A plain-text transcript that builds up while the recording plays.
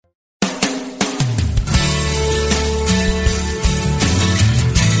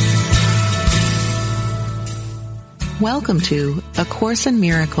Welcome to A Course in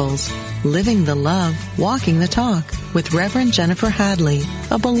Miracles, Living the Love, Walking the Talk, with Reverend Jennifer Hadley,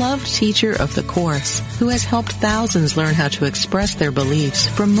 a beloved teacher of the Course who has helped thousands learn how to express their beliefs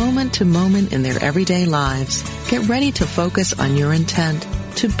from moment to moment in their everyday lives. Get ready to focus on your intent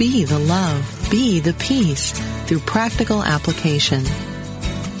to be the love, be the peace, through practical application.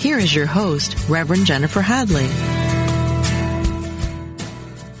 Here is your host, Reverend Jennifer Hadley.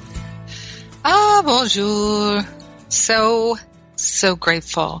 Bonjour. So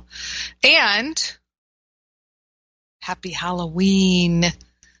grateful. And happy Halloween.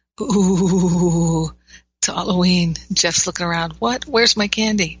 Ooh, it's Halloween. Jeff's looking around. What? Where's my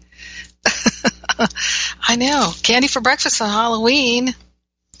candy? I know. Candy for breakfast on Halloween.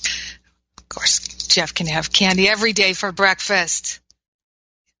 Of course, Jeff can have candy every day for breakfast.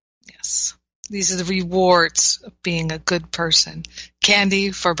 Yes. These are the rewards of being a good person.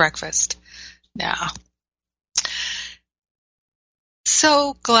 Candy for breakfast. Now,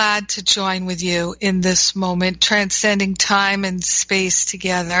 so glad to join with you in this moment, transcending time and space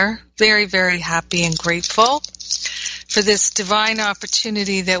together. Very, very happy and grateful for this divine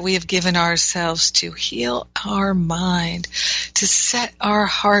opportunity that we have given ourselves to heal our mind, to set our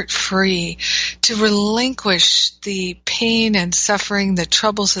heart free, to relinquish the pain and suffering, the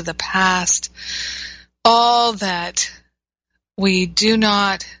troubles of the past, all that we do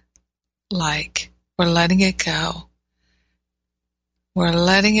not like. We're letting it go. We're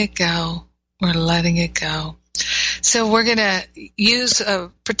letting it go. We're letting it go. So we're going to use a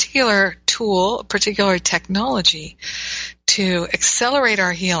particular tool, a particular technology to accelerate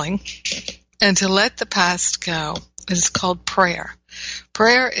our healing and to let the past go. It is called prayer.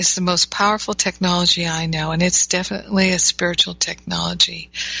 Prayer is the most powerful technology I know, and it's definitely a spiritual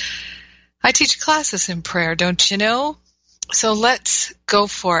technology. I teach classes in prayer, don't you know? So let's go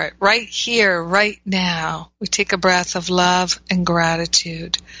for it right here, right now. We take a breath of love and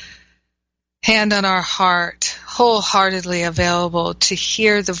gratitude. Hand on our heart, wholeheartedly available to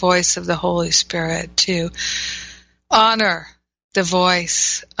hear the voice of the Holy Spirit, to honor the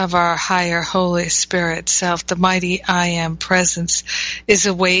voice of our higher Holy Spirit self. The mighty I Am presence is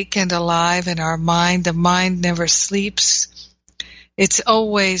awake and alive in our mind. The mind never sleeps. It's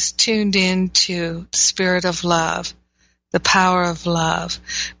always tuned in to the spirit of love. The power of love.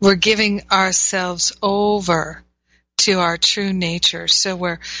 We're giving ourselves over to our true nature. So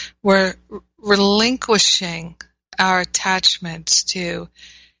we're relinquishing our attachments to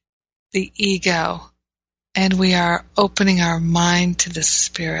the ego, and we are opening our mind to the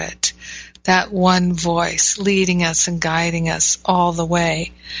spirit, that one voice leading us and guiding us all the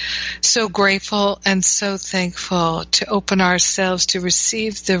way. So grateful and so thankful to open ourselves to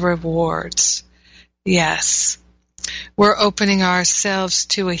receive the rewards. Yes. We're opening ourselves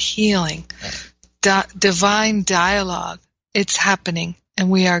to a healing, divine dialogue. It's happening, and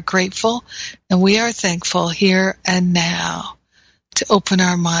we are grateful and we are thankful here and now to open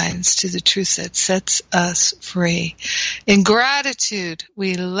our minds to the truth that sets us free. In gratitude,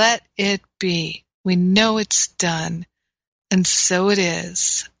 we let it be. We know it's done, and so it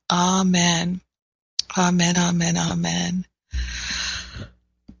is. Amen. Amen, amen, amen.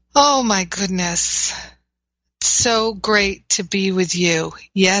 Oh, my goodness. So great to be with you.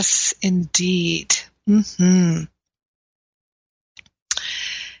 Yes, indeed. And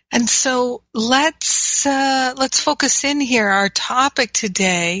so let's focus in here. Our topic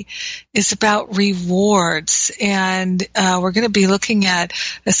today is about rewards, and we're going to be looking at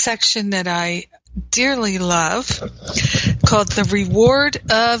a section that I dearly love called The Reward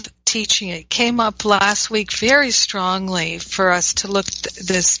of Teaching. It came up last week very strongly for us to look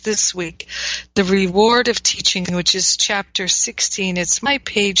this week. The Reward of Teaching, which is chapter 16. It's my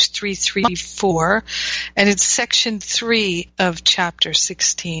page 334, and it's section 3 of chapter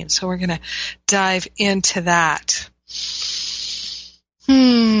 16. So we're going to dive into that.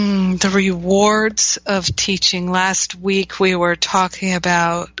 The rewards of teaching. Last week we were talking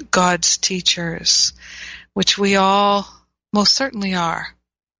about God's teachers, which we all most certainly are,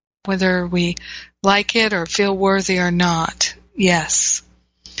 whether we like it or feel worthy or not. Yes.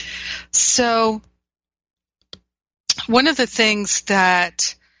 So one of the things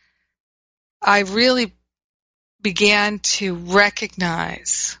that I really began to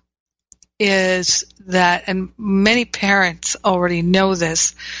recognize is that, and many parents already know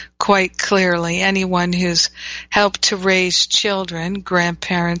this quite clearly, anyone who's helped to raise children,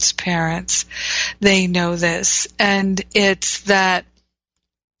 grandparents, parents, they know this, and it's that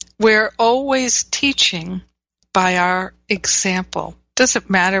we're always teaching by our example. Doesn't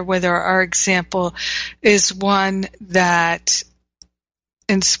matter whether our example is one that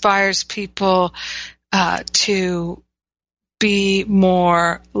inspires people to be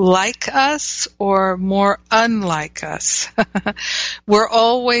more like us or more unlike us. We're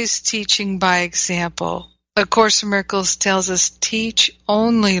always teaching by example. A Course in Miracles tells us, teach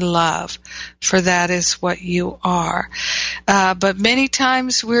only love, for that is what you are. But many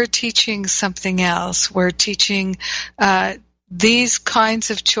times we're teaching something else. We're teaching these kinds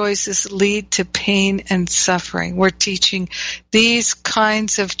of choices lead to pain and suffering. We're teaching these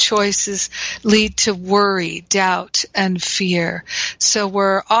kinds of choices lead to worry, doubt, and fear. So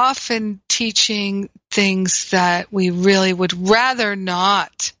we're often teaching things that we really would rather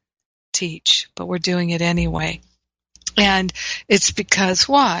not teach, but we're doing it anyway. And it's because,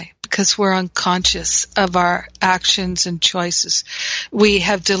 why? Because we're unconscious of our actions and choices. We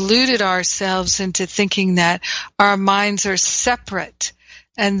have deluded ourselves into thinking that our minds are separate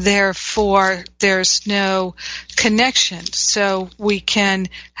and therefore there's no connection. So we can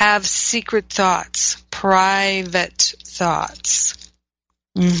have secret thoughts, private thoughts.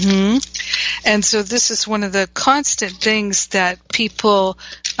 And so this is one of the constant things that people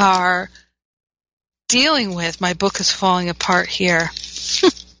are dealing with. My book is falling apart here.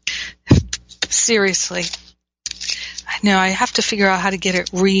 Seriously. I know, I have to figure out how to get it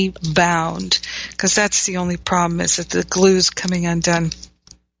rebound, because that's the only problem, is that the glue's coming undone.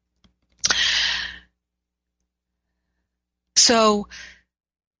 So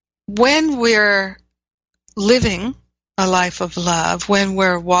when we're living a life of love, when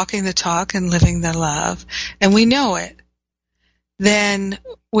we're walking the talk and living the love, and we know it, then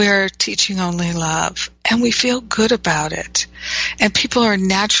we're teaching only love, and we feel good about it. And people are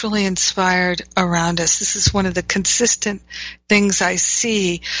naturally inspired around us. This is one of the consistent things I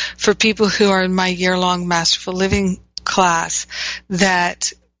see for people who are in my year-long Masterful Living class,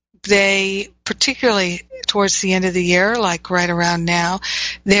 that they, particularly towards the end of the year, like right around now,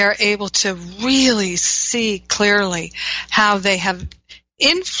 they're able to really see clearly how they have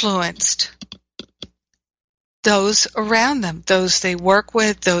influenced those around them, those they work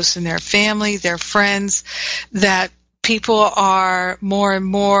with, those in their family, their friends, that people are more and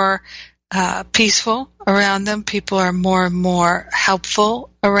more peaceful around them. People are more and more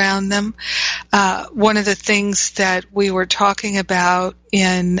helpful around them. One of the things that we were talking about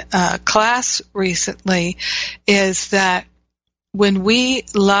in class recently is that when we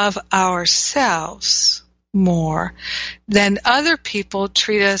love ourselves more, then other people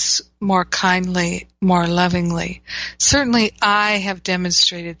treat us more kindly, more lovingly. Certainly I have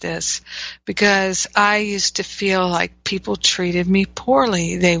demonstrated this, because I used to feel like people treated me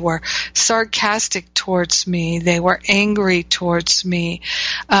poorly. They were sarcastic towards me. They were angry towards me.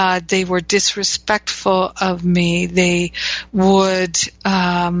 They were disrespectful of me. They would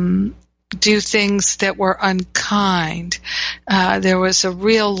do things that were unkind. There was a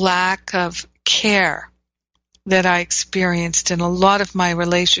real lack of care that I experienced in a lot of my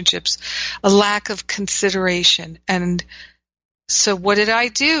relationships, a lack of consideration. And so what did I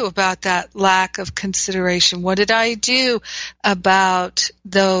do about that lack of consideration? What did I do about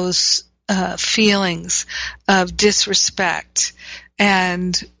those feelings of disrespect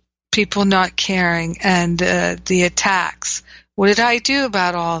and people not caring and the attacks? What did I do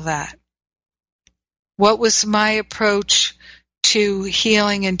about all that? What was my approach to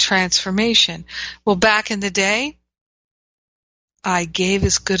healing and transformation? Well, back in the day, I gave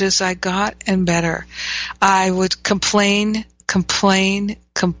as good as I got and better. I would complain.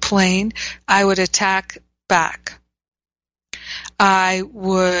 I would attack back. I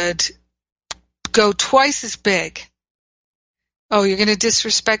would go twice as big. Oh, you're going to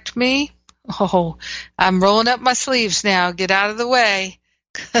disrespect me? Oh, I'm rolling up my sleeves now. Get out of the way,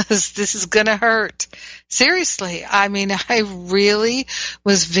 because this is going to hurt. Seriously, I mean, I really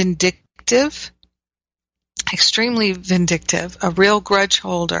was vindictive, extremely vindictive, a real grudge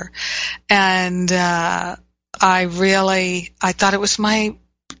holder. And I thought it was my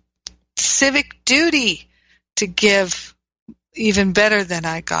civic duty to give even better than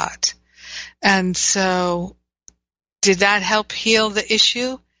I got. And so, did that help heal the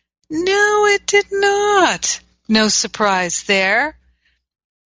issue? No, it did not. No surprise there.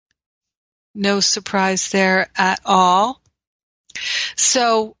 No surprise there at all.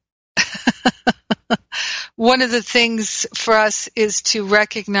 So, one of the things for us is to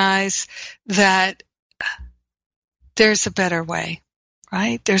recognize that there's a better way,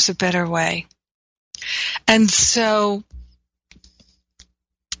 right? There's a better way. And so,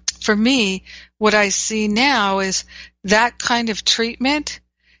 for me, what I see now is that kind of treatment,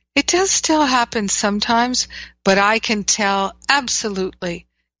 it does still happen sometimes, but I can tell absolutely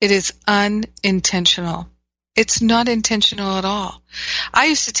it is unintentional. It's not intentional at all. I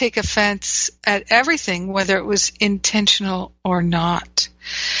used to take offense at everything, whether it was intentional or not.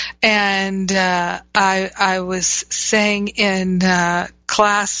 And I was saying in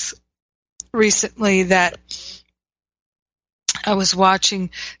class recently that I was watching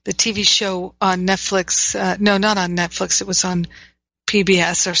the TV show on Netflix. No, not on Netflix. It was on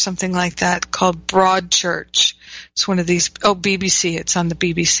PBS or something like that, called Broadchurch. It's one of these, BBC. It's on the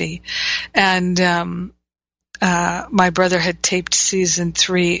BBC. And my brother had taped season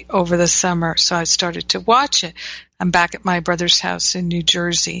 3 over the summer, so I started to watch it. I'm back at my brother's house in New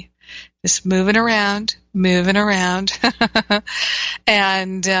Jersey, just moving around.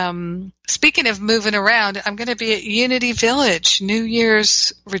 And speaking of moving around, I'm going to be at Unity Village, New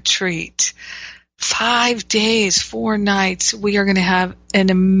Year's retreat. 5 days, 4 nights. We are going to have an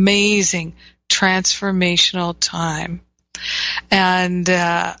amazing transformational time. And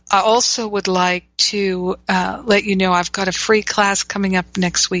I also would like to let you know I've got a free class coming up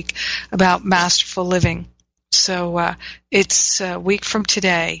next week about masterful living. So it's a week from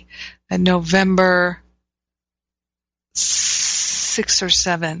today, November 6 or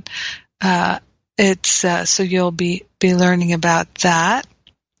 7. It's so you'll be learning about that.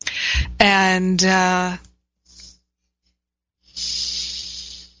 And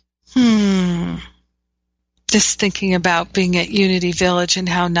just thinking about being at Unity Village and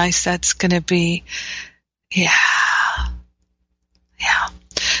how nice that's going to be. Yeah.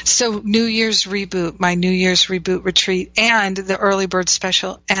 So New Year's Reboot, my New Year's Reboot retreat, and the early bird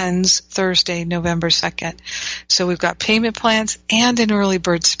special ends Thursday, November 2nd. So we've got payment plans and an early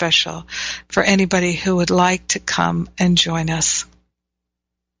bird special for anybody who would like to come and join us.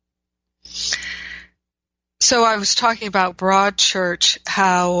 So I was talking about Broadchurch,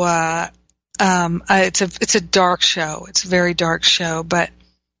 how it's a dark show. It's a very dark show, but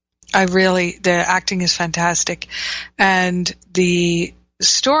the acting is fantastic, and the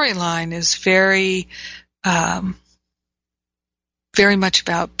storyline is very much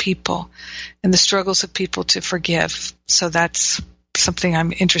about people and the struggles of people to forgive. So that's something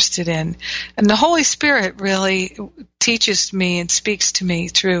I'm interested in. And the Holy Spirit really teaches me and speaks to me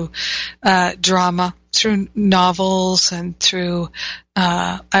through drama, through novels, and through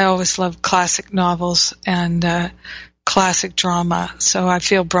I always love classic novels and classic drama. So I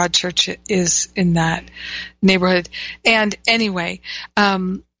feel Broadchurch is in that neighborhood. And anyway,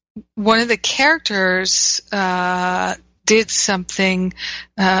 one of the characters did something,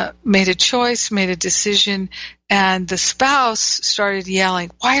 made a choice, made a decision, and the spouse started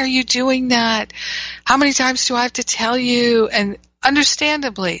yelling, "Why are you doing that? How many times do I have to tell you?" And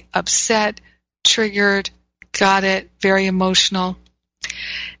understandably upset, triggered, got it, very emotional.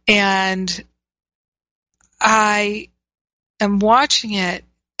 And I am watching it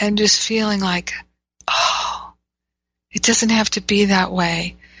and just feeling like, oh, it doesn't have to be that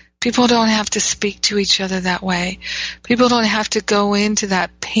way. People don't have to speak to each other that way. People don't have to go into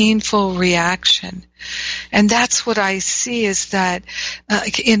that painful reaction. And that's what I see is that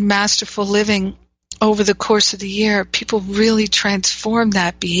in Masterful Living, over the course of the year, people really transform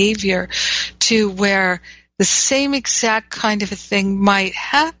that behavior to where the same exact kind of a thing might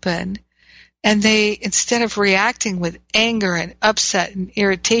happen, and they, instead of reacting with anger and upset and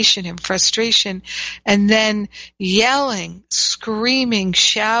irritation and frustration, and then yelling, screaming,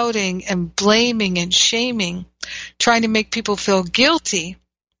 shouting, and blaming and shaming, trying to make people feel guilty,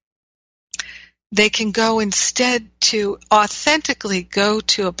 they can go instead to authentically go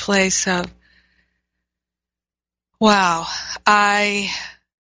to a place of, wow, I'm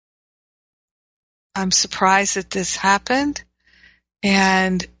surprised that this happened.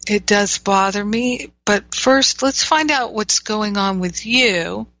 And it does bother me, but first let's find out what's going on with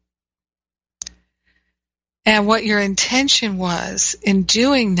you and what your intention was in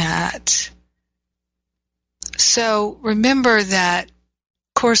doing that. So remember that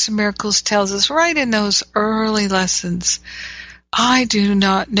Course in Miracles tells us right in those early lessons, I do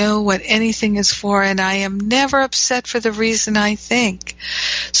not know what anything is for, and I am never upset for the reason I think.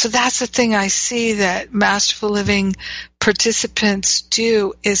 So that's the thing I see that Masterful Living participants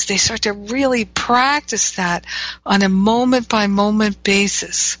do, is they start to really practice that on a moment-by-moment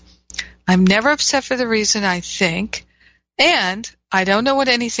basis. I'm never upset for the reason I think, and I don't know what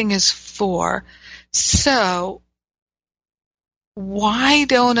anything is for, so why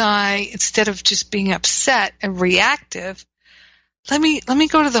don't I, instead of just being upset and reactive, let me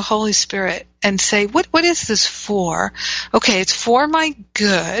go to the Holy Spirit and say, what is this for? Okay, it's for my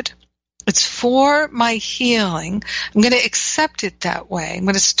good. It's for my healing. I'm going to accept it that way. I'm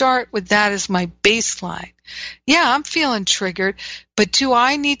going to start with that as my baseline. Yeah, I'm feeling triggered, but do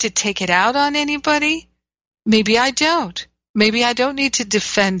I need to take it out on anybody? Maybe I don't. Maybe I don't need to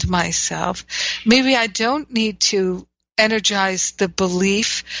defend myself. Maybe I don't need to energize the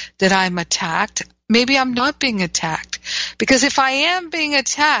belief that I'm attacked. Maybe I'm not being attacked. Because if I am being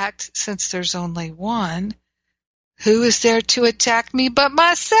attacked, since there's only one, who is there to attack me but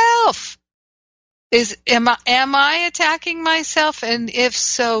myself? Am I attacking myself? And if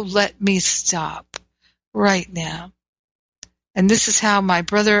so, let me stop right now. And this is how my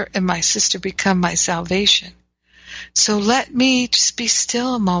brother and my sister become my salvation. So let me just be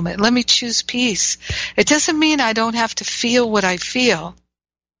still a moment. Let me choose peace. It doesn't mean I don't have to feel what I feel.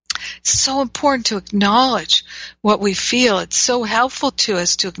 It's so important to acknowledge what we feel. It's so helpful to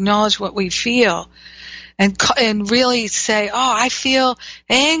us to acknowledge what we feel and really say, oh, I feel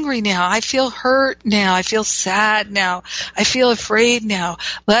angry now. I feel hurt now. I feel sad now. I feel afraid now.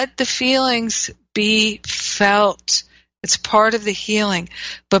 Let the feelings be felt. It's part of the healing.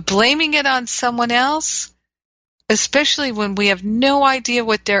 But blaming it on someone else, especially when we have no idea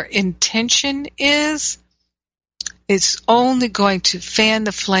what their intention is, it's only going to fan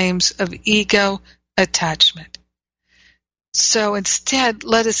the flames of ego attachment. So instead,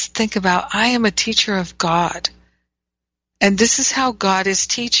 let us think about, I am a teacher of God. And this is how God is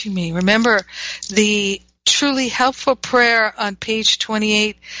teaching me. Remember the truly helpful prayer on page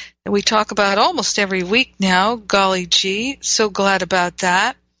 28 that we talk about almost every week now. Golly gee, so glad about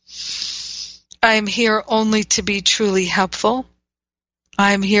that. I am here only to be truly helpful.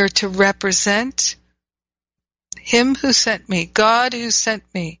 I am here to represent Him who sent me, God who sent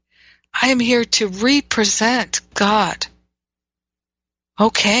me. I am here to represent God.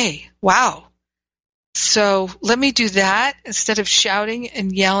 Okay, wow. So let me do that instead of shouting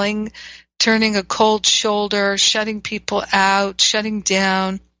and yelling, turning a cold shoulder, shutting people out, shutting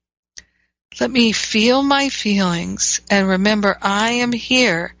down. Let me feel my feelings and remember I am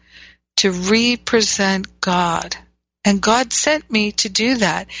here to represent God. And God sent me to do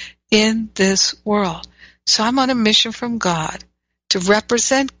that in this world. So I'm on a mission from God to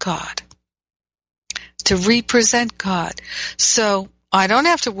represent God, to represent God. So I don't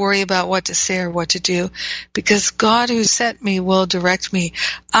have to worry about what to say or what to do because God who sent me will direct me.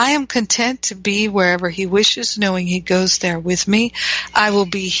 I am content to be wherever He wishes, knowing He goes there with me. I will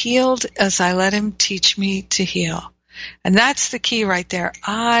be healed as I let Him teach me to heal. And that's the key right there.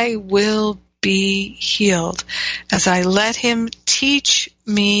 I will be healed as I let Him teach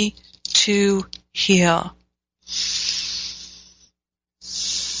me to heal.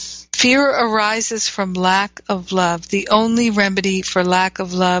 Fear arises from lack of love. The only remedy for lack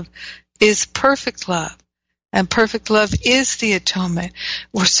of love is perfect love. And perfect love is the atonement.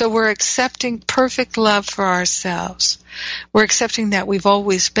 So we're accepting perfect love for ourselves. We're accepting that we've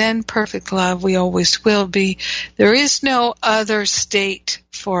always been perfect love. We always will be. There is no other state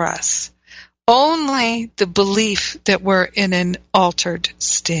for us. Only the belief that we're in an altered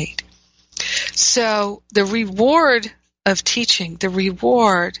state. So the reward of teaching, the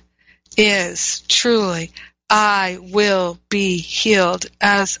reward is truly, I will be healed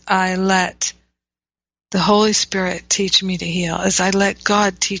as I let the Holy Spirit teach me to heal, as I let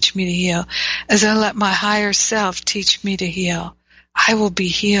God teach me to heal, as I let my higher self teach me to heal. I will be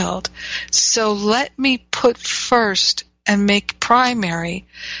healed. So let me put first and make primary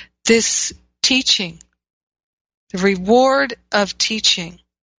this teaching, the reward of teaching.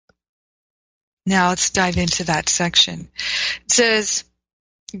 Now let's dive into that section. It says,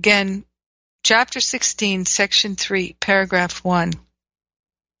 again, chapter 16, section 3, paragraph 1.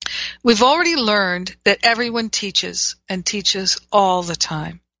 We've already learned that everyone teaches and teaches all the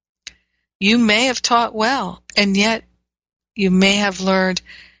time. You may have taught well, and yet you may have learned,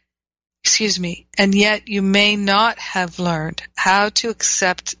 and yet you may not have learned how to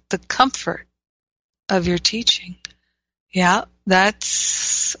accept the comfort of your teaching. Yeah,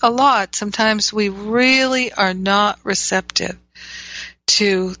 that's a lot. Sometimes we really are not receptive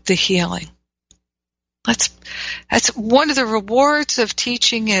to the healing. That's one of the rewards of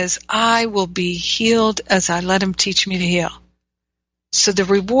teaching is I will be healed as I let Him teach me to heal. So the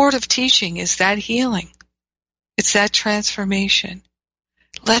reward of teaching is that healing. It's that transformation.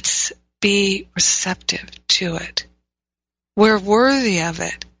 Let's be receptive to it. We're worthy of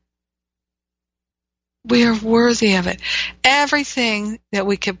it. We are worthy of it. Everything that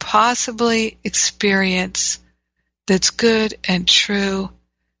we could possibly experience that's good and true,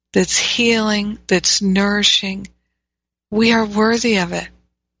 that's healing, that's nourishing, we are worthy of it.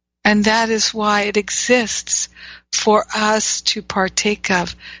 And that is why it exists for us to partake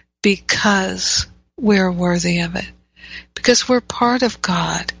of, because we're worthy of it. Because we're part of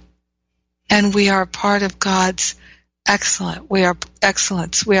God. And we are part of God's excellence. We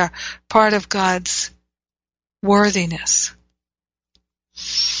are part of God's worthiness.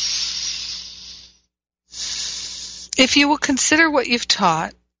 If you will consider what you've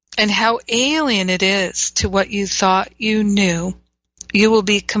taught and how alien it is to what you thought you knew, you will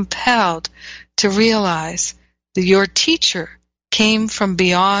be compelled to realize that your teacher came from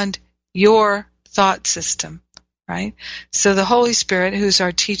beyond your thought system, right? So the Holy Spirit, who's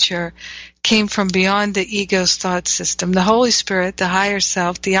our teacher, came from beyond the ego's thought system. The Holy Spirit, the higher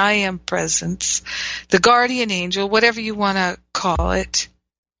self, the I Am presence, the guardian angel, whatever you want to call it,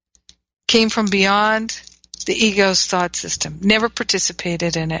 came from beyond the ego's thought system. Never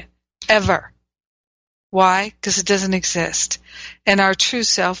participated in it. Ever. Why? Because it doesn't exist. And our true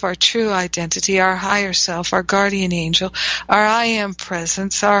self, our true identity, our higher self, our guardian angel, our I Am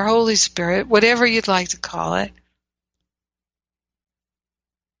presence, our Holy Spirit, whatever you'd like to call it,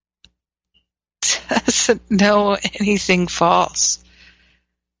 doesn't know anything false.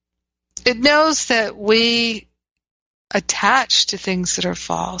 It knows that we attach to things that are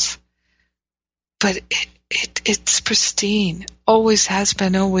false, but it's pristine. Always has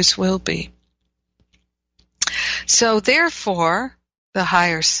been, always will be. So therefore, the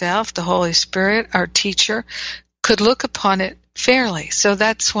higher self, the Holy Spirit, our teacher, could look upon it fairly. So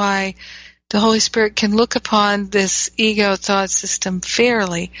that's why the Holy Spirit can look upon this ego thought system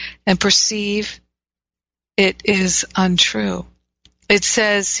fairly and perceive it is untrue. It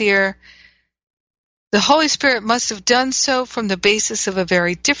says here, the Holy Spirit must have done so from the basis of a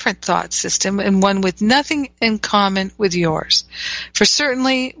very different thought system and one with nothing in common with yours. For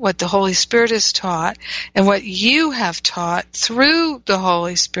certainly what the Holy Spirit has taught and what you have taught through the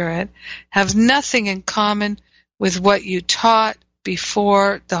Holy Spirit have nothing in common with what you taught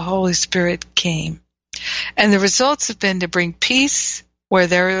before the Holy Spirit came. And the results have been to bring peace where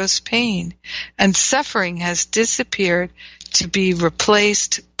there was pain, and suffering has disappeared to be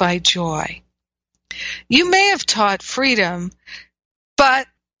replaced by joy. You may have taught freedom, but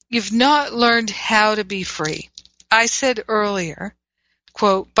you've not learned how to be free. I said earlier,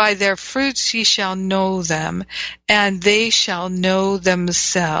 quote, by their fruits ye shall know them, and they shall know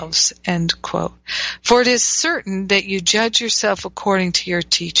themselves, end quote. For it is certain that you judge yourself according to your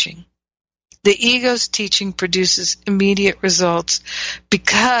teaching. The ego's teaching produces immediate results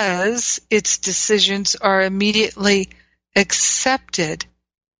because its decisions are immediately accepted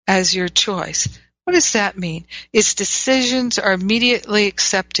as your choice. What does that mean? Its decisions are immediately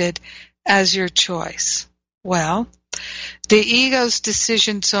accepted as your choice. Well, the ego's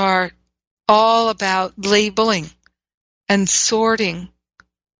decisions are all about labeling and sorting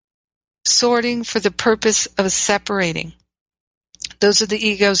for the purpose of separating. Those are the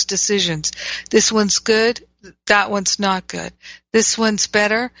ego's decisions. This one's good, that one's not good. This one's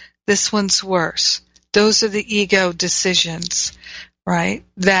better, this one's worse. Those are the ego decisions, right,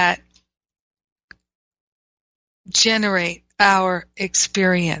 that generate our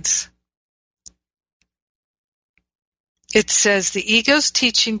experience. It says the ego's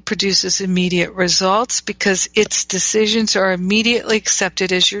teaching produces immediate results because its decisions are immediately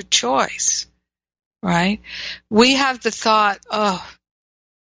accepted as your choice, right? We have the thought, oh,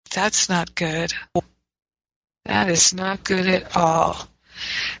 that's not good. That is not good at all.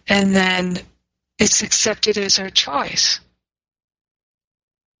 And then it's accepted as our choice.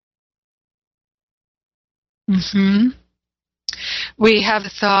 We have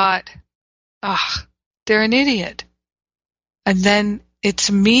thought, they're an idiot. And then it's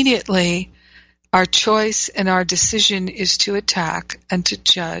immediately our choice and our decision is to attack and to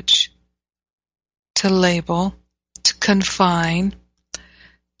judge, to label, to confine,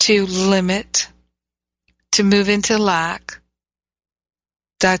 to limit, to move into lack.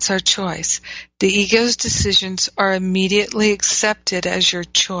 That's our choice. The ego's decisions are immediately accepted as your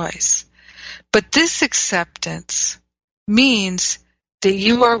choice. But this acceptance means that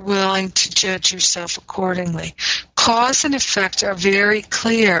you are willing to judge yourself accordingly. Cause and effect are very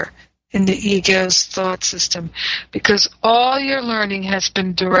clear in the ego's thought system because all your learning has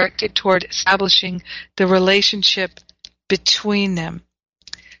been directed toward establishing the relationship between them.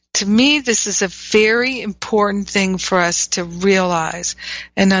 To me, this is a very important thing for us to realize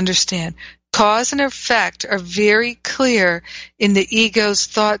and understand. Cause and effect are very clear in the ego's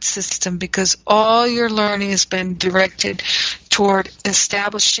thought system because all your learning has been directed toward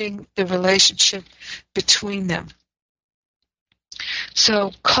establishing the relationship between them.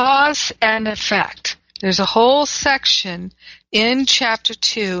 So, cause and effect. There's a whole section in Chapter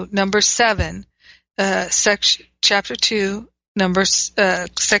 2, number 7, Chapter 2,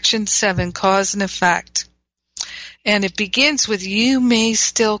 Section 7, Cause and Effect. And it begins with, you may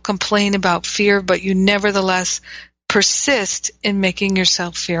still complain about fear, but you nevertheless persist in making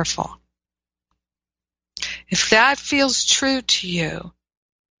yourself fearful. If that feels true to you,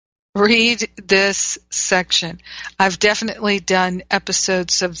 read this section. I've definitely done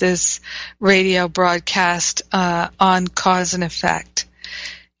episodes of this radio broadcast on cause and effect.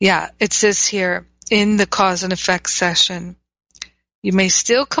 Yeah, it says here in the cause and effect session, you may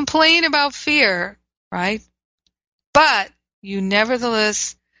still complain about fear, right? But you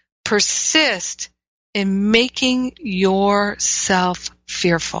nevertheless persist in making yourself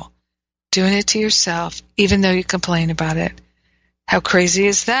fearful, doing it to yourself, even though you complain about it. How crazy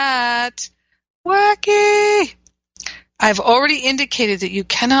is that? Wacky! I've already indicated that you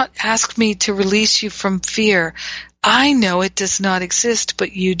cannot ask me to release you from fear. I know it does not exist,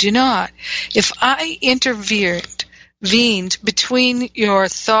 but you do not. If I intervened between your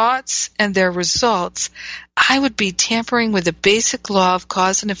thoughts and their results, I would be tampering with the basic law of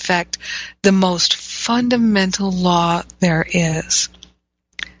cause and effect, the most fundamental law there is.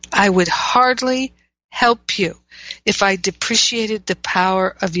 I would hardly help you if I depreciated the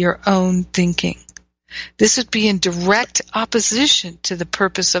power of your own thinking. This would be in direct opposition to the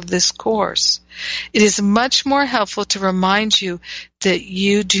purpose of this course. It is much more helpful to remind you that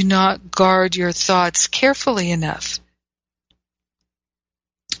you do not guard your thoughts carefully enough.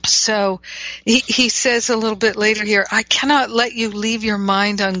 So he says a little bit later here, I cannot let you leave your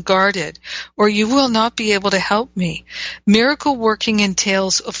mind unguarded, or you will not be able to help me. Miracle working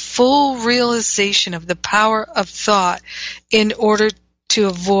entails a full realization of the power of thought in order to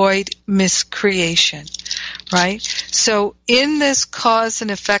avoid miscreation, right? So in this cause and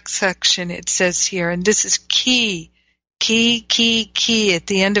effect section, it says here, and this is key at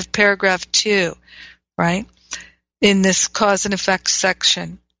the end of paragraph 2, right? In this cause and effect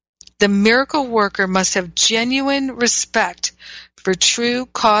section, the miracle worker must have genuine respect for true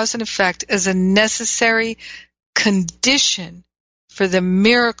cause and effect as a necessary condition for the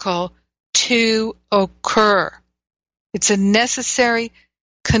miracle to occur. It's a necessary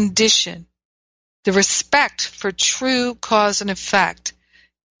condition. The respect for true cause and effect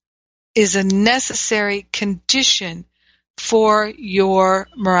is a necessary condition for your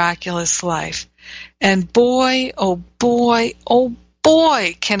miraculous life. And boy, oh boy, oh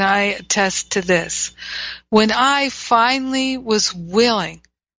boy, can I attest to this. When I finally was willing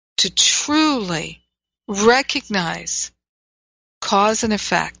to truly recognize cause and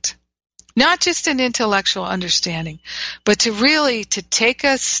effect, not just an intellectual understanding, but to take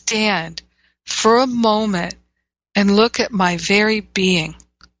a stand for a moment and look at my very being,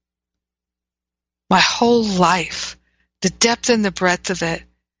 my whole life, the depth and the breadth of it,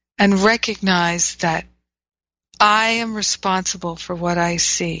 and recognize that I am responsible for what I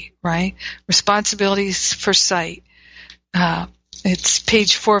see, right? Responsibilities for sight. It's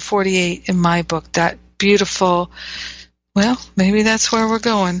page 448 in my book, that beautiful, well, maybe that's where we're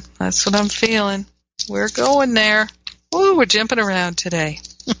going. That's what I'm feeling. We're going there. Ooh, we're jumping around today.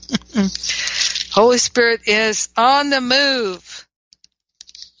 Holy Spirit is on the move.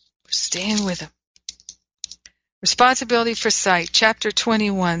 We're staying with Him. Responsibility for sight, chapter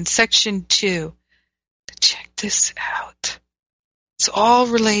 21, section 2. Check this out. It's all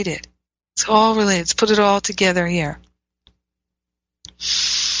related. It's all related. Let's put it all together here.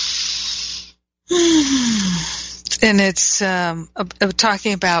 And it's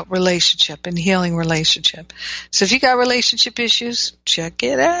talking about relationship and healing relationship. So if you got relationship issues, check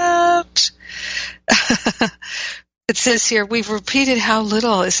it out. It says here, we've repeated how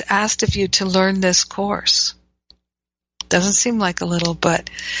little is asked of you to learn this course. Doesn't seem like a little, but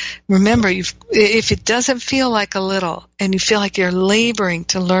remember, if it doesn't feel like a little and you feel like you're laboring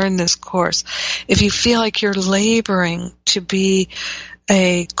to learn this course, if you feel like you're laboring to be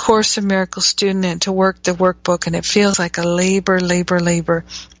a Course in Miracles student and to work the workbook and it feels like a labor,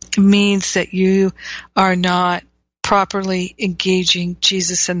 it means that you are not properly engaging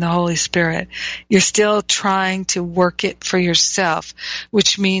Jesus and the Holy Spirit. You're still trying to work it for yourself,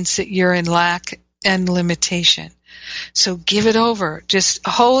 which means that you're in lack and limitation. So give it over. Just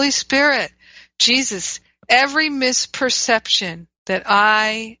Holy Spirit, Jesus, every misperception that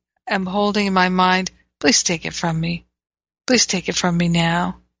I am holding in my mind, please take it from me. Please take it from me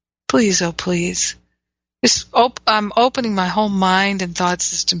now. Please, oh please. I'm opening my whole mind and thought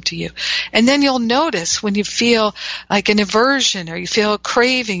system to you. And then you'll notice when you feel like an aversion or you feel a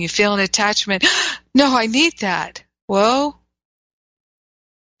craving, you feel an attachment. No, I need that. Whoa.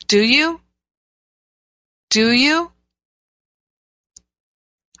 Do you? Do you?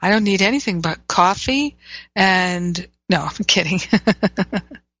 I don't need anything but coffee and, no, I'm kidding.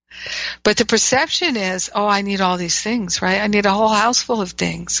 But the perception is, oh, I need all these things, right? I need a whole house full of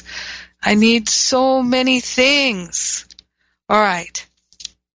things. I need so many things. All right.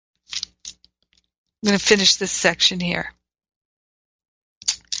 I'm going to finish this section here.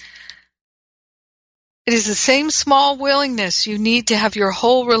 It is the same small willingness you need to have your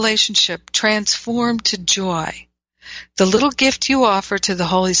whole relationship transformed to joy. The little gift you offer to the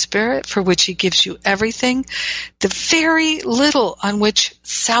Holy Spirit, for which He gives you everything, the very little on which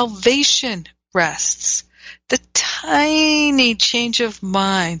salvation rests, the tiny change of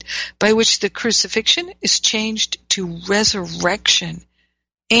mind by which the crucifixion is changed to resurrection.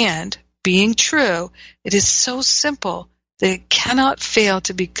 And, being true, it is so simple that it cannot fail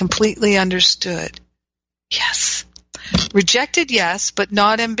to be completely understood. Yes. Rejected, yes, but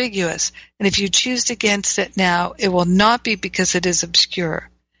not ambiguous. And if you choose against it now, it will not be because it is obscure,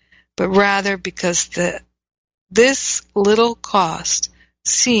 but rather because this little cost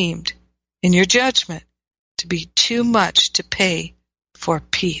seemed, in your judgment, to be too much to pay for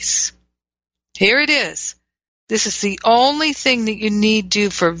peace. Here it is. This is the only thing that you need do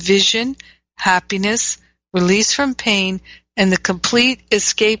for vision, happiness, release from pain, and the complete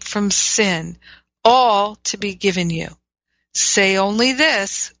escape from sin, all to be given you. Say only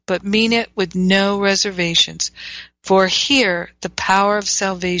this, but mean it with no reservations, for here the power of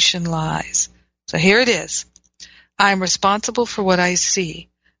salvation lies. So here it is. I am responsible for what I see.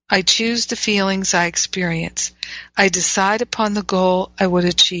 I choose the feelings I experience. I decide upon the goal I would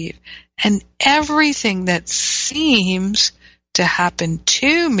achieve. And everything that seems to happen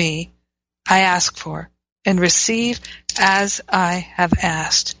to me, I ask for and receive as I have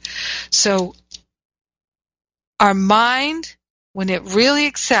asked. So our mind, when it really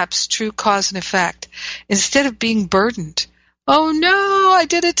accepts true cause and effect, instead of being burdened, oh no, I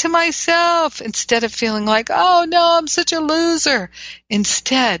did it to myself, instead of feeling like, oh no, I'm such a loser.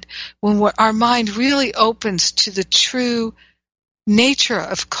 Instead, when our mind really opens to the true nature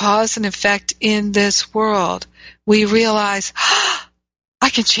of cause and effect in this world, we realize, I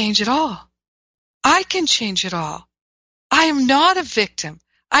can change it all. I can change it all. I am not a victim.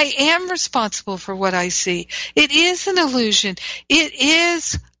 I am responsible for what I see. It is an illusion. It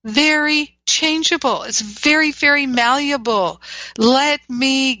is very changeable. It's very, very malleable. Let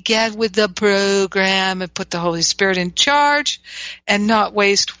me get with the program and put the Holy Spirit in charge and not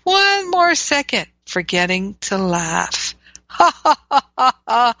waste one more second forgetting to laugh. Ha ha ha ha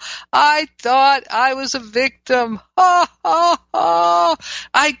ha! I thought I was a victim. Ha ha ha!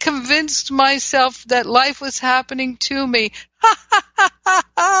 I convinced myself that life was happening to me. Ha ha ha ha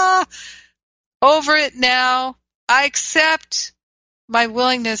ha! Over it now. I accept. My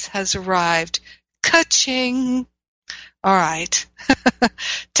willingness has arrived. Ka-ching! All right.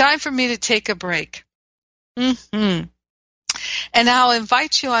 Time for me to take a break. And I'll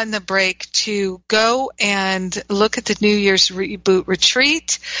invite you on the break to go and look at the New Year's Reboot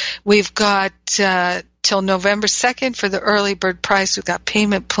Retreat. We've got till November 2nd for the early bird price. We've got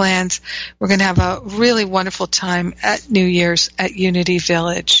payment plans. We're going to have a really wonderful time at New Year's at Unity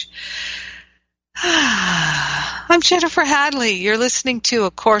Village. I'm Jennifer Hadley. You're listening to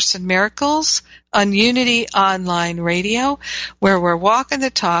A Course in Miracles on Unity Online Radio, where we're walking the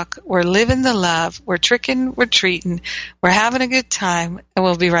talk, we're living the love, we're tricking, we're treating, we're having a good time, and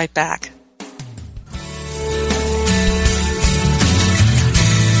we'll be right back.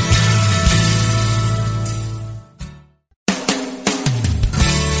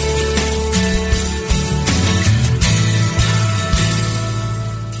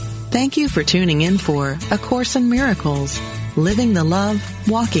 Thank you for tuning in for A Course in Miracles, living the love,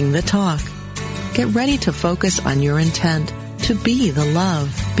 walking the talk. Get ready to focus on your intent to be the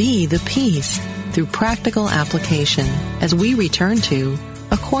love, be the peace through practical application as we return to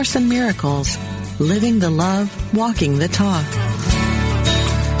A Course in Miracles, living the love, walking the talk.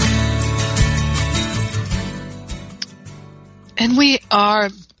 And we are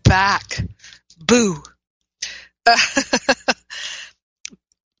back. Boo.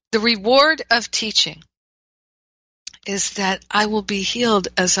 The reward of teaching is that I will be healed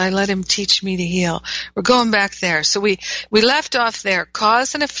as I let Him teach me to heal. We're going back there. So we left off there.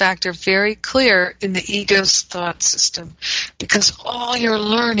 Cause and effect are very clear in the ego's thought system because all your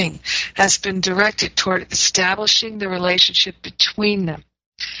learning has been directed toward establishing the relationship between them.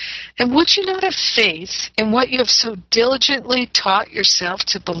 And would you not have faith in what you have so diligently taught yourself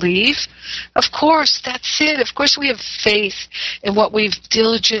to believe? Of course, that's it. Of course we have faith in what we've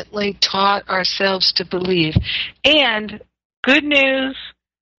diligently taught ourselves to believe. And good news,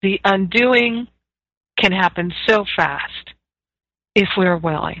 the undoing can happen so fast if we're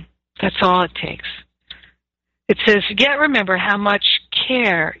willing. That's all it takes. It says, yet remember how much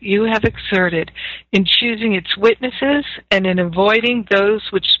care you have exerted in choosing its witnesses and in avoiding those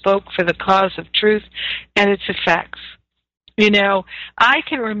which spoke for the cause of truth and its effects. You know, I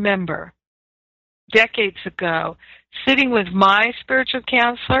can remember decades ago, sitting with my spiritual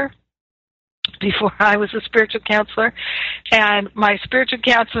counselor before I was a spiritual counselor, and my spiritual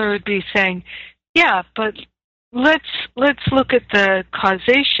counselor would be saying, yeah, but let's look at the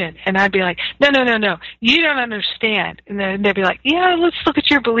causation. And I'd be like, no, you don't understand. And then they'd be like, yeah, let's look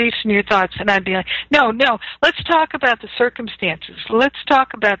at your beliefs and your thoughts. And I'd be like, no, let's talk about the circumstances. Let's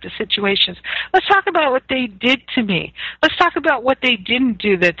talk about the situations. Let's talk about what they did to me. Let's talk about what they didn't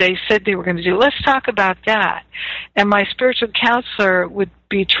do that they said they were going to do. Let's talk about that. And my spiritual counselor would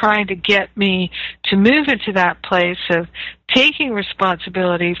be trying to get me to move into that place of taking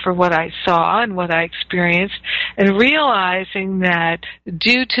responsibility for what I saw and what I experienced, and realizing that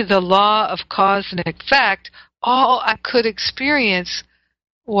due to the law of cause and effect, all I could experience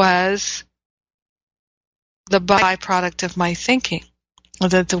was the byproduct of my thinking,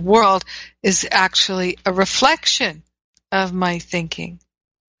 that the world is actually a reflection of my thinking.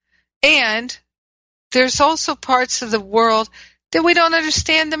 And there's also parts of the world that we don't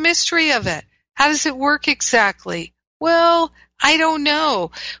understand the mystery of it. How does it work exactly? Well, I don't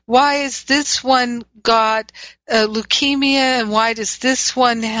know. Why is this one got leukemia, and why does this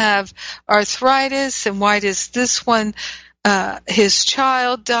one have arthritis, and why does this one, his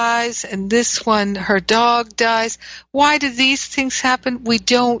child dies, and this one, her dog dies? Why do these things happen? We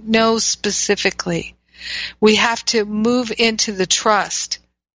don't know specifically. We have to move into the trust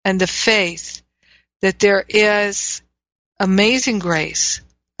and the faith that there is amazing grace,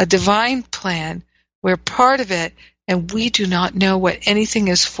 a divine plan. We're part of it, and we do not know what anything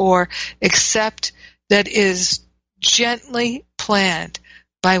is for except that is gently planned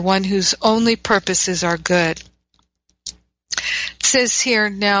by one whose only purposes are good. It says here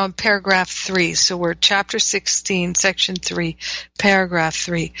now in paragraph 3, so we're chapter 16, section 3, paragraph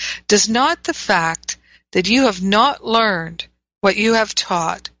 3. Does not the fact that you have not learned what you have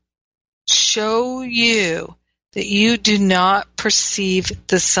taught show you that you do not perceive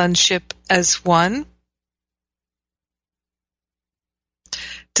the sonship as one?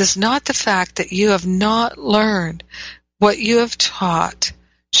 Does not the fact that you have not learned what you have taught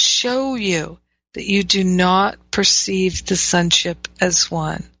show you that you do not perceive the sonship as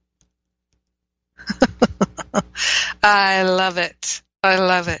one? I love it. I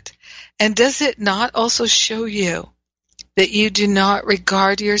love it. And does it not also show you that you do not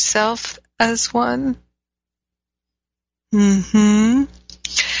regard yourself as one? And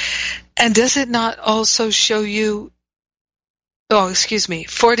does it not also show you,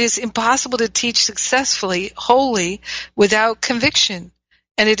 for it is impossible to teach successfully, wholly, without conviction.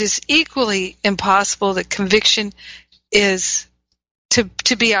 And it is equally impossible that conviction is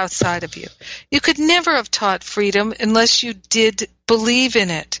to be outside of you. You could never have taught freedom unless you did believe in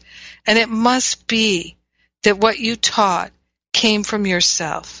it. And it must be that what you taught came from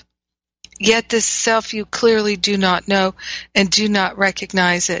yourself. Yet this self you clearly do not know and do not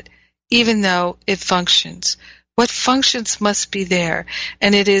recognize it, even though it functions. What functions must be there,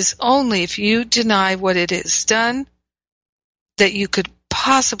 and it is only if you deny what it is done that you could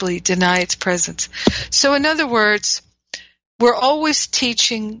possibly deny its presence. So in other words, we're always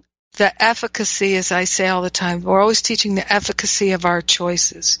teaching the efficacy, as I say all the time, we're always teaching the efficacy of our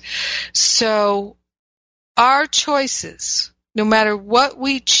choices. So our choices, no matter what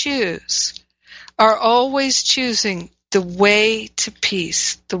we choose, are always choosing the way to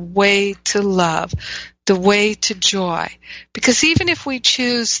peace, the way to love, the way to joy. Because even if we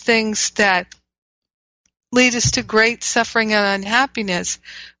choose things that lead us to great suffering and unhappiness,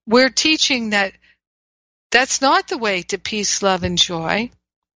 we're teaching that that's not the way to peace, love, and joy.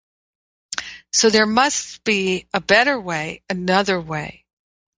 So there must be a better way, another way.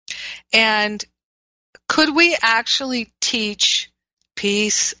 And could we actually teach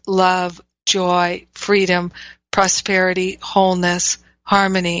peace, love, joy, freedom, prosperity, wholeness,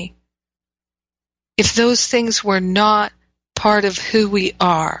 harmony, if those things were not part of who we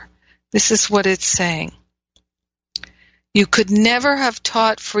are? This is what it's saying. You could never have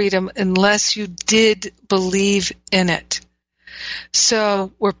taught freedom unless you did believe in it.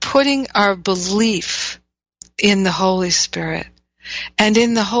 So we're putting our belief in the Holy Spirit and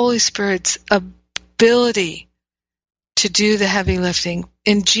in the Holy Spirit's ability to do the heavy lifting,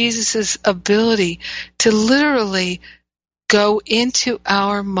 in Jesus' ability to literally go into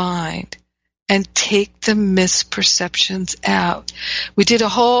our mind and take the misperceptions out. We did a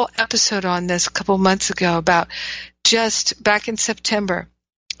whole episode on this a couple months ago about just back in September,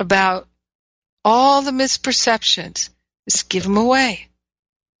 about all the misperceptions. Just give them away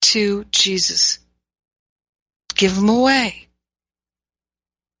to Jesus. Give them away.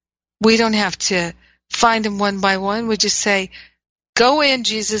 We don't have to find them one by one. We just say, go in,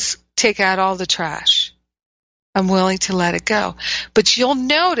 Jesus, take out all the trash. I'm willing to let it go. But you'll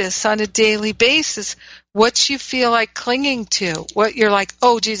notice on a daily basis what you feel like clinging to, what you're like,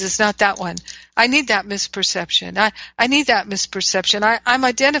 oh, Jesus, not that one. I need that misperception. I need that misperception. I'm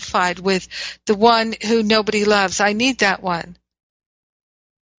identified with the one who nobody loves. I need that one.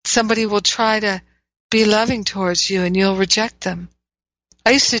 Somebody will try to be loving towards you and you'll reject them.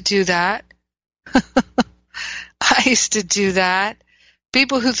 I used to do that. I used to do that.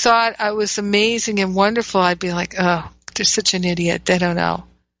 People who thought I was amazing and wonderful, I'd be like, oh, they're such an idiot. They don't know.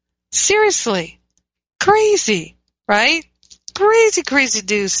 Seriously. Crazy, right? Crazy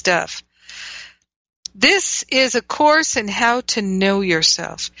do stuff. This is a course in how to know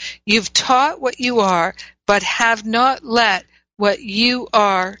yourself. You've taught what you are, but have not let what you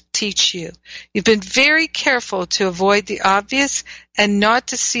are teach you. You've been very careful to avoid the obvious and not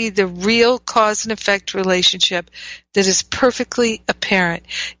to see the real cause and effect relationship that is perfectly apparent.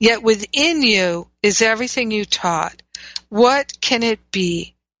 Yet within you is everything you taught. What can it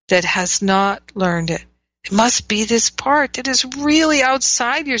be that has not learned it? It must be this part that is really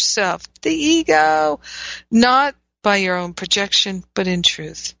outside yourself, the ego, not by your own projection, but in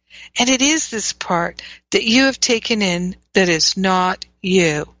truth. And it is this part that you have taken in that is not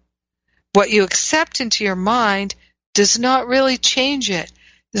you. What you accept into your mind does not really change it.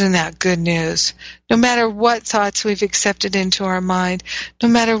 Isn't that good news? No matter what thoughts we've accepted into our mind, no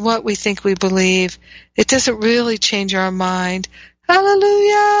matter what we think we believe, it doesn't really change our mind.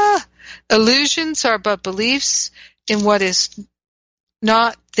 Hallelujah! Illusions are but beliefs in what is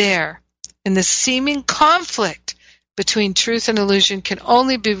not there. And the seeming conflict between truth and illusion can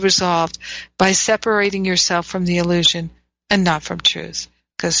only be resolved by separating yourself from the illusion and not from truth.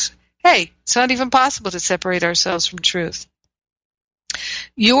 Because, hey, it's not even possible to separate ourselves from truth.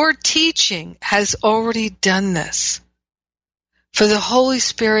 Your teaching has already done this. For the Holy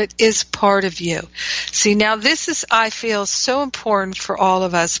Spirit is part of you. See, now this is, I feel, so important for all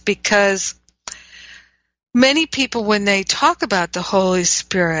of us because many people, when they talk about the Holy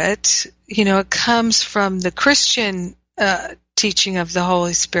Spirit, it comes from the Christian teaching of the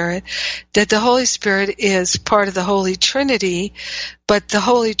Holy Spirit, that the Holy Spirit is part of the Holy Trinity, but the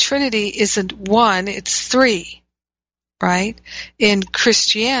Holy Trinity isn't one, it's three, right, in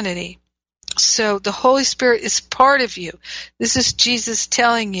Christianity. So the Holy Spirit is part of you. This is Jesus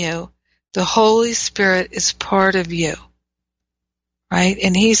telling you the Holy Spirit is part of you, right?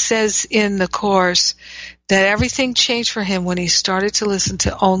 And he says in the Course that everything changed for him when he started to listen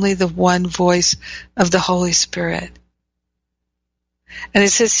to only the one voice of the Holy Spirit. And it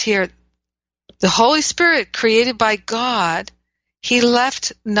says here, the Holy Spirit created by God, he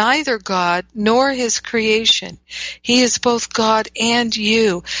left neither God nor his creation. He is both God and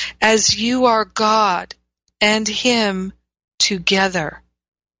you, as you are God and him together.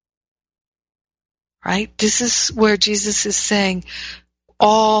 Right? This is where Jesus is saying,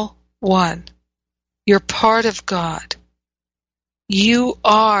 all one. You're part of God. You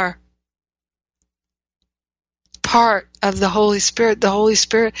are part of the Holy Spirit. The Holy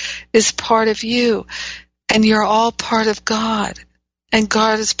Spirit is part of you. And you're all part of God. And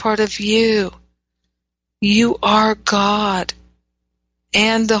God is part of you. You are God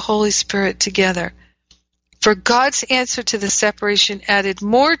and the Holy Spirit together. For God's answer to the separation added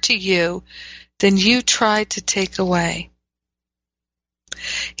more to you than you tried to take away.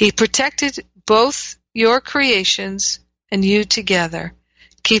 He protected both your creations and you together,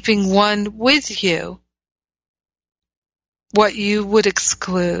 keeping one with you what you would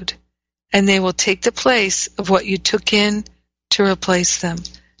exclude, and they will take the place of what you took in to replace them.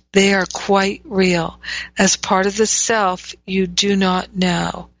 They are quite real. As part of the self you do not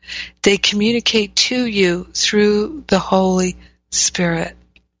know. They communicate to you through the Holy Spirit.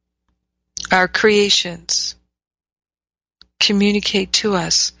 Our creations communicate to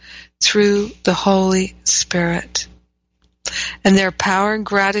us through the Holy Spirit. And their power and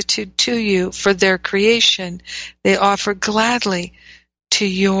gratitude to you for their creation, they offer gladly to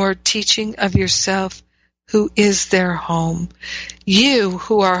your teaching of yourself, who is their home. You,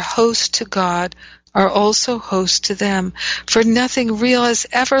 who are host to God, are also host to them, for nothing real has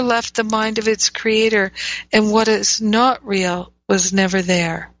ever left the mind of its creator, and what is not real was never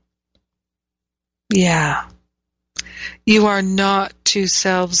there. Yeah. You are not two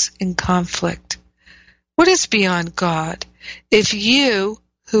selves in conflict. What is beyond God? If you,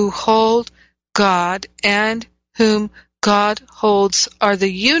 who hold God and whom God holds, are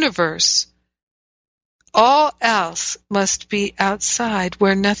the universe, all else must be outside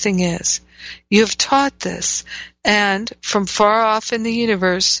where nothing is. You have taught this, and from far off in the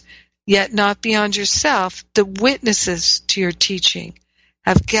universe, yet not beyond yourself, the witnesses to your teaching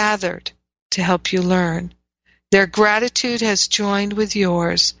have gathered to help you learn. Their gratitude has joined with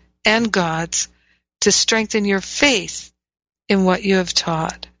yours and God's to strengthen your faith in what you have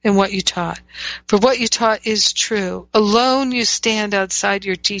taught, in what you taught. For what you taught is true. Alone you stand outside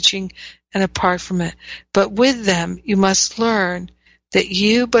your teaching and apart from it. But with them you must learn that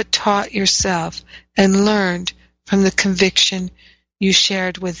you but taught yourself and learned from the conviction you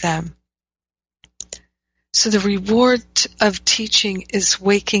shared with them. So the reward of teaching is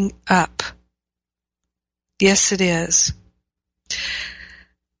waking up. Yes, it is.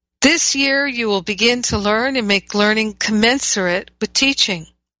 This year you will begin to learn and make learning commensurate with teaching.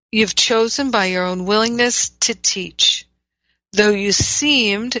 You've chosen by your own willingness to teach. Though you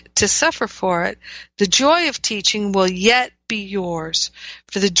seemed to suffer for it, the joy of teaching will yet be yours.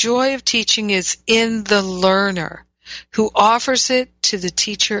 For the joy of teaching is in the learner, who offers it to the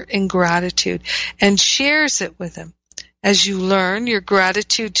teacher in gratitude and shares it with him. As you learn your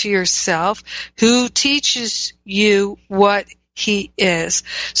gratitude to yourself, who teaches you what he is.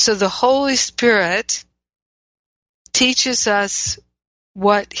 So the Holy Spirit teaches us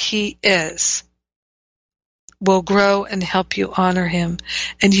what he is, will grow and help you honor him.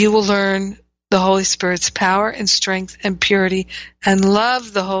 And you will learn the Holy Spirit's power and strength and purity and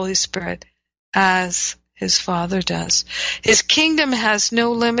love the Holy Spirit as his Father does. His kingdom has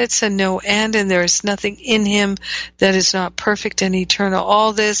no limits and no end, and there is nothing in him that is not perfect and eternal.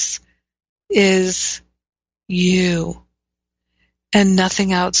 All this is you, and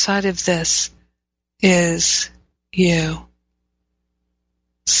nothing outside of this is you.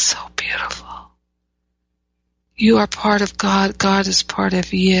 So beautiful. You are part of God. God is part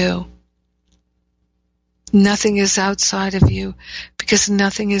of you. Nothing is outside of you because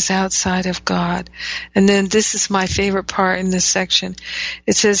nothing is outside of God. And then this is my favorite part in this section.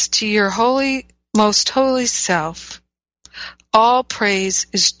 It says, to your holy, most holy self, all praise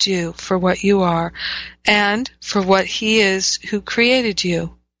is due for what you are and for what he is who created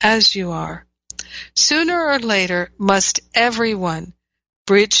you as you are. Sooner or later must everyone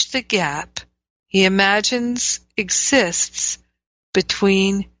bridge the gap he imagines exists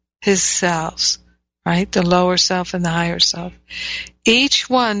between his selves. Right? The lower self and the higher self. Each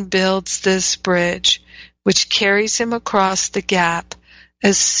one builds this bridge, which carries him across the gap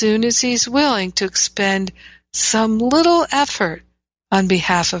as soon as he's willing to expend some little effort on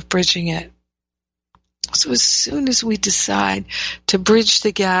behalf of bridging it. So as soon as we decide to bridge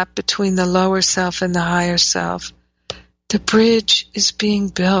the gap between the lower self and the higher self, the bridge is being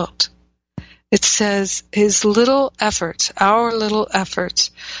built. It says his little efforts, our little efforts,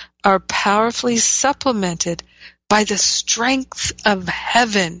 are powerfully supplemented by the strength of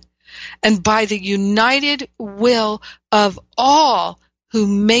heaven and by the united will of all who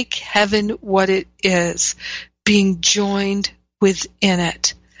make heaven what it is, being joined within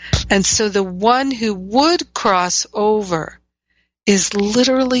it. And so the one who would cross over is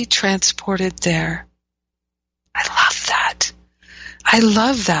literally transported there. I love that. I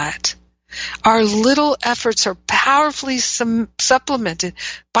love that. Our little efforts are powerfully supplemented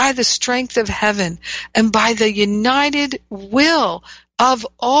by the strength of heaven and by the united will of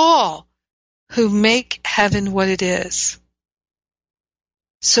all who make heaven what it is.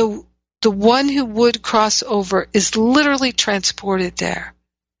 So the one who would cross over is literally transported there.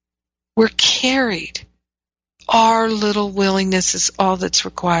 We're carried. Our little willingness is all that's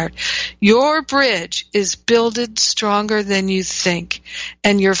required. Your bridge is builded stronger than you think,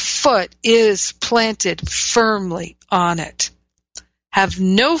 and your foot is planted firmly on it. Have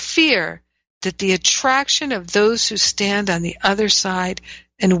no fear that the attraction of those who stand on the other side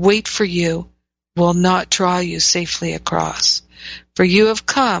and wait for you will not draw you safely across. For you have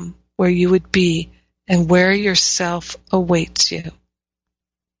come where you would be and where yourself awaits you.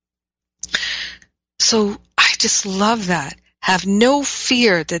 So I just love that. Have no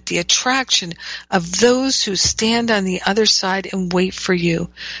fear that the attraction of those who stand on the other side and wait for you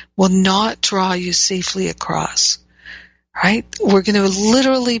will not draw you safely across. Right? We're going to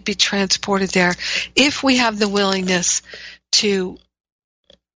literally be transported there if we have the willingness to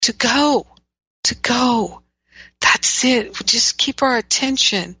go. That's it. We'll just keep our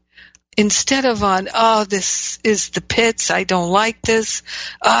attention. Instead of on, oh, this is the pits, I don't like this,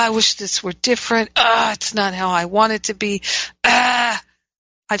 I wish this were different, it's not how I want it to be, I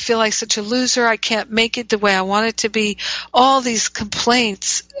feel like such a loser, I can't make it the way I want it to be, all these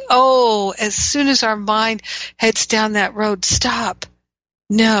complaints. Oh, as soon as our mind heads down that road, stop.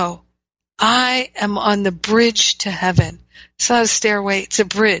 No, I am on the bridge to heaven. It's not a stairway, it's a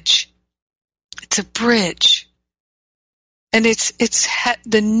bridge. It's a bridge. And it's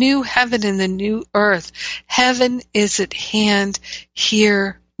the new heaven and the new earth. Heaven is at hand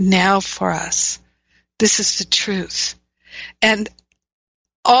here now for us. This is the truth. And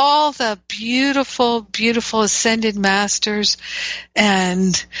all the beautiful, beautiful ascended masters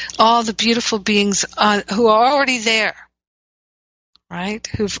and all the beautiful beings who are already there, right?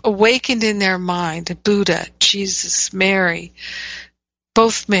 Who've awakened in their mind, Buddha, Jesus, Mary,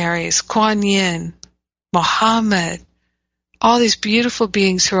 both Marys, Kuan Yin, Muhammad, all these beautiful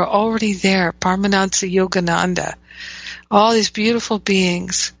beings who are already there, Paramahansa Yogananda, all these beautiful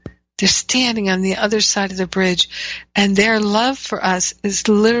beings, they're standing on the other side of the bridge, and their love for us is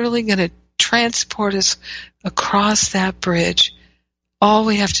literally going to transport us across that bridge. All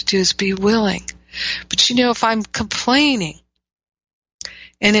we have to do is be willing. But if I'm complaining,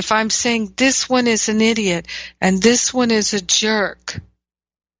 and if I'm saying this one is an idiot, and this one is a jerk,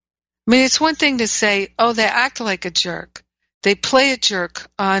 I mean, it's one thing to say, oh, they act like a jerk. They play a jerk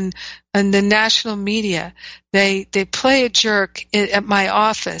on the national media. They play a jerk at my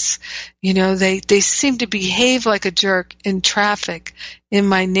office. They seem to behave like a jerk in traffic, in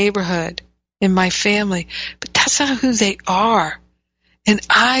my neighborhood, in my family. But that's not who they are. And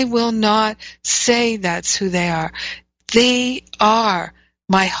I will not say that's who they are. They are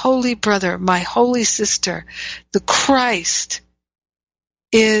my holy brother, my holy sister. The Christ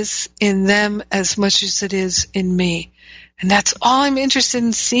is in them as much as it is in me. And that's all I'm interested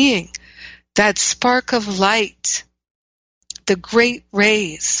in seeing. That spark of light, the great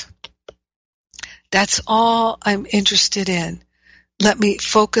rays. That's all I'm interested in. Let me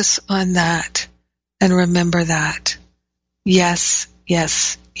focus on that and remember that. Yes,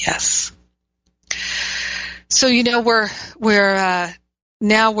 yes, yes. So, we're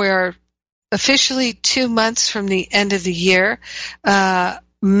officially 2 months from the end of the year.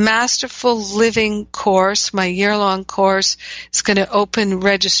 Masterful Living course, my year-long course, is going to open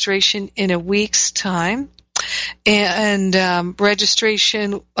registration in a week's time. And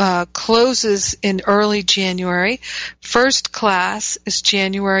registration closes in early January. First class is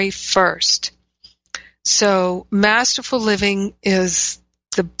January 1st. So Masterful Living is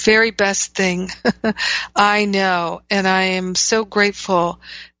the very best thing I know, and I am so grateful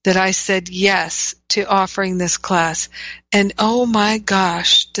that I said yes to offering this class. And oh my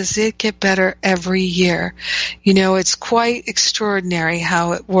gosh, does it get better every year. It's quite extraordinary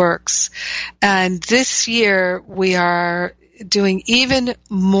how it works. And this year we are doing even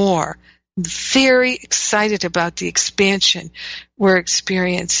more. Very excited about the expansion we're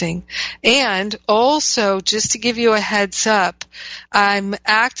experiencing. And also, just to give you a heads up, I'm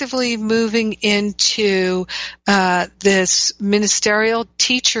actively moving into this ministerial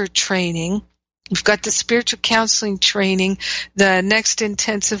teacher training. We've got the spiritual counseling training. The next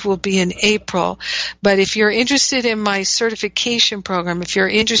intensive will be in April. But if you're interested in my certification program, if you're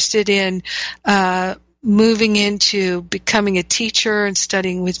interested in moving into becoming a teacher and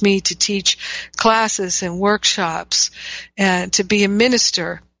studying with me to teach classes and workshops and to be a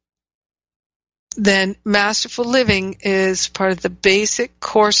minister, then Masterful Living is part of the basic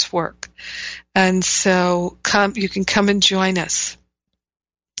coursework. And so you can come and join us.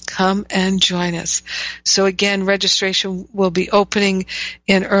 Come and join us. So again, registration will be opening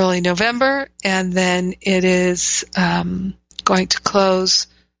in early November, and then it is going to close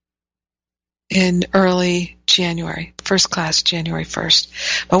in early January, first class January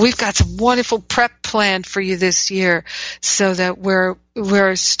 1st. But we've got some wonderful prep planned for you this year, so that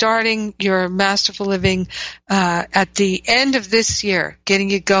we're starting your Masterful Living at the end of this year, getting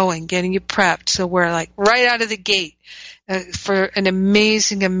you going, getting you prepped. So we're like right out of the gate for an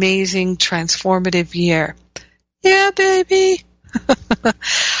amazing, amazing, transformative year. Yeah, baby.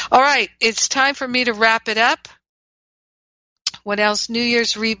 All right, it's time for me to wrap it up. What else? New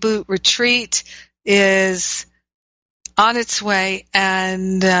Year's Reboot Retreat is on its way,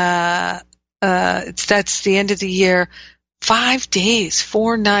 and that's the end of the year. 5 days,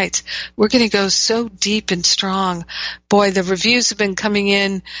 4 nights. We're going to go so deep and strong. Boy, the reviews have been coming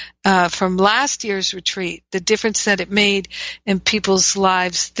in from last year's retreat, the difference that it made in people's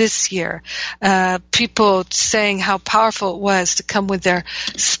lives this year. People saying how powerful it was to come with their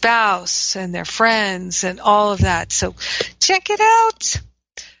spouse and their friends and all of that. So check it out.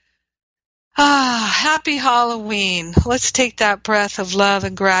 Happy Halloween. Let's take that breath of love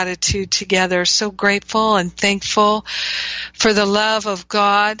and gratitude together. So grateful and thankful for the love of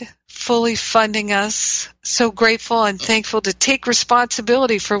God fully funding us. So grateful and thankful to take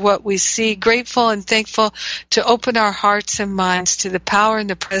responsibility for what we see. Grateful and thankful to open our hearts and minds to the power and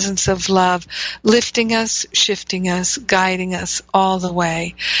the presence of love, lifting us, shifting us, guiding us all the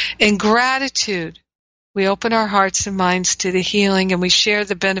way. In gratitude We open our hearts and minds to the healing, and we share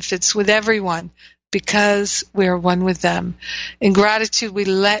the benefits with everyone because we are one with them. In gratitude, we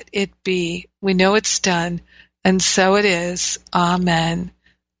let it be. We know it's done, and so it is. Amen.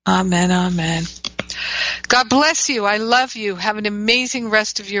 Amen. Amen. God bless you. I love you. Have an amazing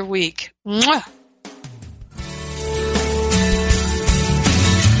rest of your week. Mwah.